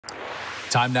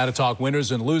Time now to talk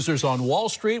winners and losers on Wall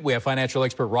Street. We have financial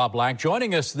expert Rob Black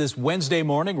joining us this Wednesday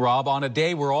morning. Rob, on a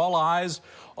day where all eyes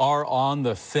are on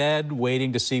the Fed,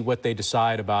 waiting to see what they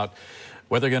decide about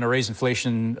whether they're going to raise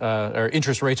inflation or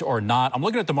interest rates or not. I'm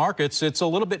looking at the markets. It's a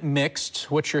little bit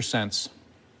mixed. What's your sense?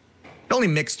 Only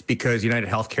mixed because United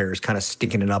Healthcare is kind of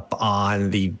stinking it up on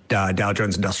the Dow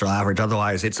Jones Industrial Average.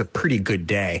 Otherwise, it's a pretty good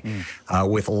day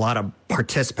with a lot of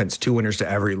participants, two winners to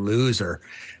every loser.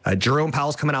 Jerome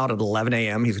Powell's coming out at 11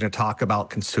 a.m. He's going to talk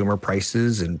about consumer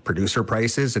prices and producer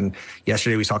prices. And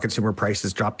yesterday we saw consumer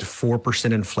prices drop to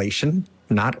 4% inflation.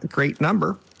 Not a great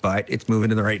number, but it's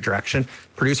moving in the right direction.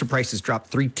 Producer prices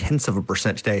dropped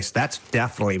 0.3% today. So that's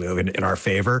definitely moving in our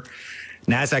favor.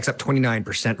 NASDAQ's up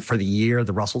 29% for the year.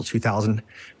 The Russell 2000,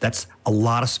 that's a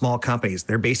lot of small companies.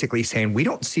 They're basically saying we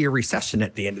don't see a recession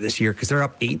at the end of this year because they're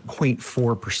up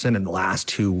 8.4% in the last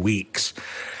 2 weeks.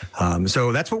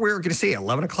 So that's what we're going to see at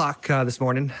 11 o'clock this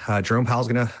morning. Jerome Powell's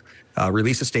going to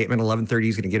release a statement. 11:30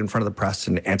 he's going to get in front of the press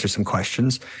and answer some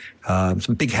questions.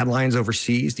 Some big headlines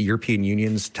overseas. The European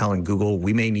Union's telling Google,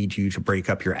 we may need you to break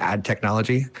up your ad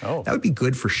technology. Oh. That would be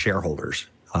good for shareholders.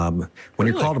 When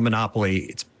you're called a monopoly,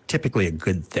 it's typically a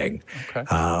good thing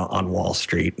on Wall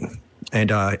Street.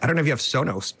 And I don't know if you have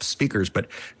Sonos speakers, but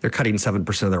they're cutting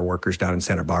 7% of their workers down in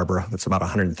Santa Barbara. That's about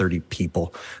 130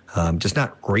 people. Just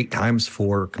not great times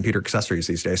for computer accessories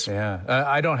these days. Yeah,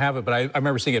 I don't have it, but I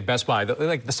remember seeing it at Best Buy,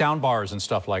 like the sound bars and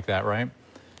stuff like that, right?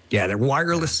 Yeah, they're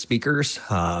wireless speakers.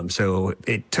 So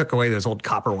it took away those old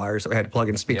copper wires that we had to plug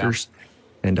in speakers. Yeah.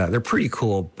 And they're pretty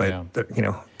cool, but, you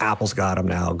know, Apple's got them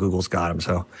now, Google's got them,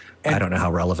 so I don't know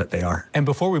how relevant they are. And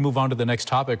before we move on to the next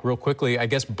topic, real quickly, I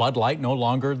guess Bud Light no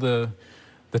longer the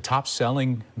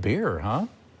top-selling beer, huh?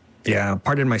 Yeah,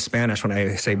 pardon my Spanish when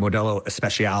I say Modelo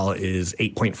Especial is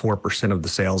 8.4% of the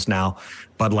sales now.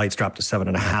 Bud Light's dropped to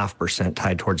 7.5%,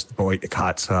 tied towards the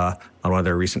boycotts on one of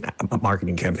their recent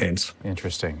marketing campaigns.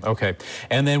 Interesting. Okay.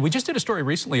 And then we just did a story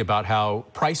recently about how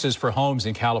prices for homes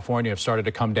in California have started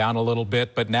to come down a little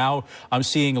bit, but now I'm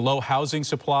seeing low housing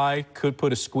supply could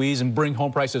put a squeeze and bring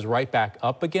home prices right back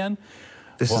up again.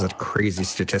 This is a crazy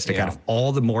statistic. Out of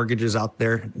all the mortgages out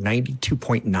there,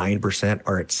 92.9%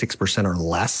 are at 6% or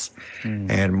less,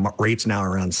 and rates now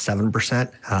around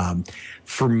 7%.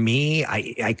 For me,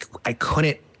 I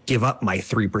couldn't give up my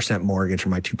 3% mortgage or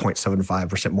my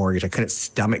 2.75% mortgage. I couldn't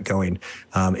stomach going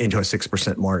into a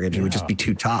 6% mortgage. It would just be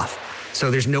too tough. So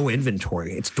there's no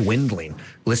inventory. It's dwindling.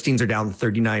 Listings are down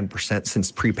 39% since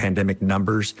pre-pandemic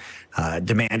numbers.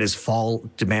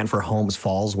 Demand for homes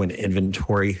falls when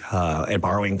inventory and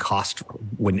borrowing cost,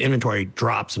 when inventory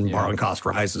drops and borrowing cost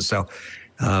rises. So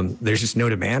there's just no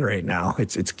demand right now.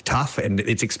 It's tough, and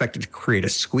it's expected to create a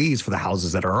squeeze for the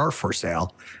houses that are for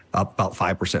sale, up about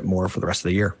 5% more for the rest of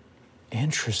the year.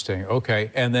 Interesting.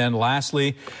 Okay. And then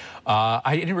lastly,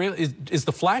 I didn't realize, is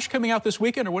The Flash coming out this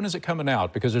weekend, or when is it coming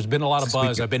out? Because there's been a lot of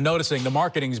buzz. I've been noticing the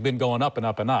marketing's been going up and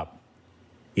up and up.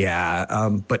 Yeah,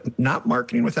 but not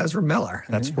marketing with Ezra Miller.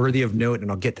 That's worthy of note, and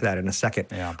I'll get to that in a second.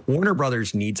 Yeah. Warner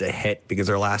Brothers needs a hit because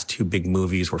their last two big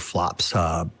movies were flops.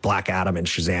 Black Adam and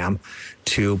Shazam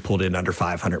 2 pulled in under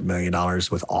 $500 million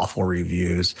with awful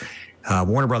reviews.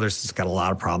 Warner Brothers has got a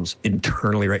lot of problems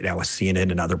internally right now with CNN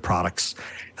and other products.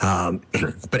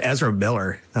 But Ezra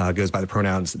Miller goes by the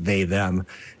pronouns they, them,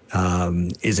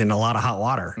 is in a lot of hot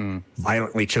water,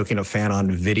 violently choking a fan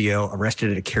on video,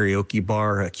 arrested at a karaoke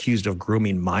bar, accused of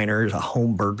grooming minors, a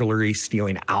home burglary,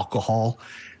 stealing alcohol.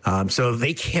 So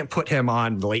they can't put him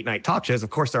on the late night talk shows. Of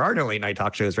course, there are no late night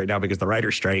talk shows right now because of the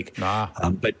writer's strike.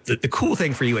 But the cool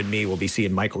thing for you and me will be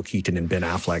seeing Michael Keaton and Ben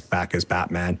Affleck back as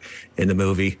Batman in the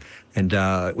movie. And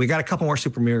we got a couple more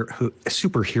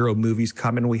superhero movies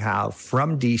coming. We have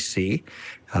from DC.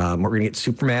 We're going to get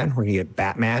Superman. We're going to get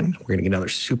Batman. We're going to get another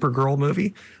Supergirl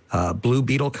movie. Blue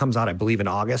Beetle comes out, I believe, in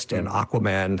August, and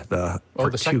Aquaman, the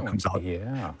part 2 comes out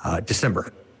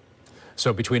December.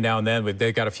 So between now and then,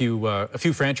 they've got a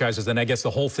few franchises, and I guess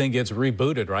the whole thing gets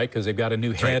rebooted, right? Because they've got a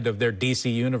new head of their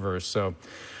DC universe. So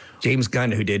James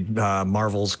Gunn, who did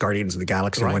Marvel's Guardians of the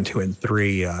Galaxy 1, 2, and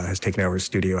 3, has taken over as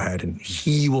studio head, and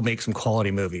he will make some quality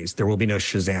movies. There will be no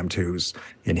Shazam 2s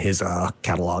in his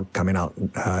catalog coming out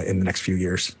in the next few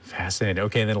years. Fascinating.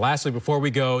 Okay, and then lastly, before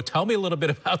we go, tell me a little bit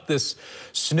about this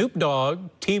Snoop Dogg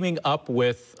teaming up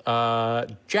with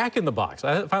Jack in the Box.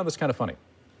 I found this kind of funny.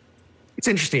 It's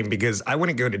interesting because I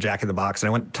wouldn't go to Jack in the Box and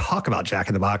I wouldn't talk about Jack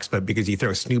in the Box, but because you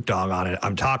throw Snoop Dogg on it,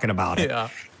 I'm talking about it. Yeah.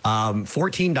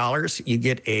 $14, you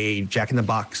get a Jack in the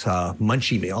Box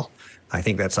munchie meal. I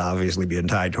think that's obviously being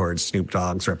tied towards Snoop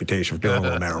Dogg's reputation for doing a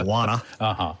little marijuana.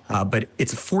 But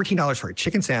it's $14 for a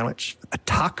chicken sandwich, a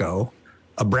taco,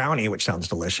 a brownie, which sounds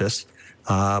delicious,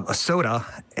 a soda,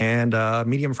 and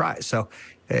medium fries. So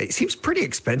it seems pretty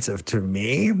expensive to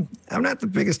me. I'm not the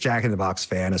biggest Jack in the Box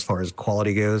fan as far as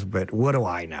quality goes, but what do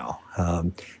I know?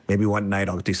 Maybe one night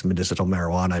I'll do some medicinal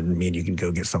marijuana and me and you can go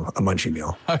get a munchie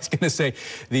meal. I was going to say,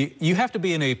 you have to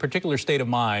be in a particular state of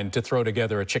mind to throw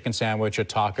together a chicken sandwich, a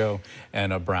taco,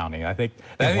 and a brownie. I think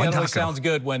that really sounds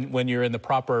good when you're in the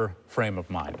proper frame of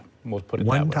mind. We'll put it that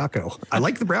way. One taco. I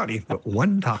like the brownie, but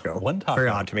one taco. One taco. Very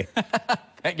odd to me.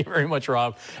 Thank you very much,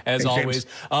 Rob, as Thanks, always.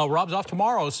 Rob's off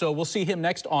tomorrow, so we'll see him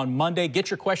next on Monday. Get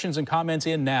your questions and comments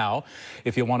in now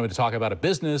if you want him to talk about a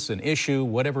business, an issue,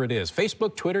 whatever it is.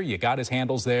 Facebook, Twitter, you got his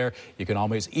handles there. You can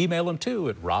always email him, too,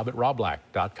 at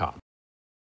rob@robblack.com.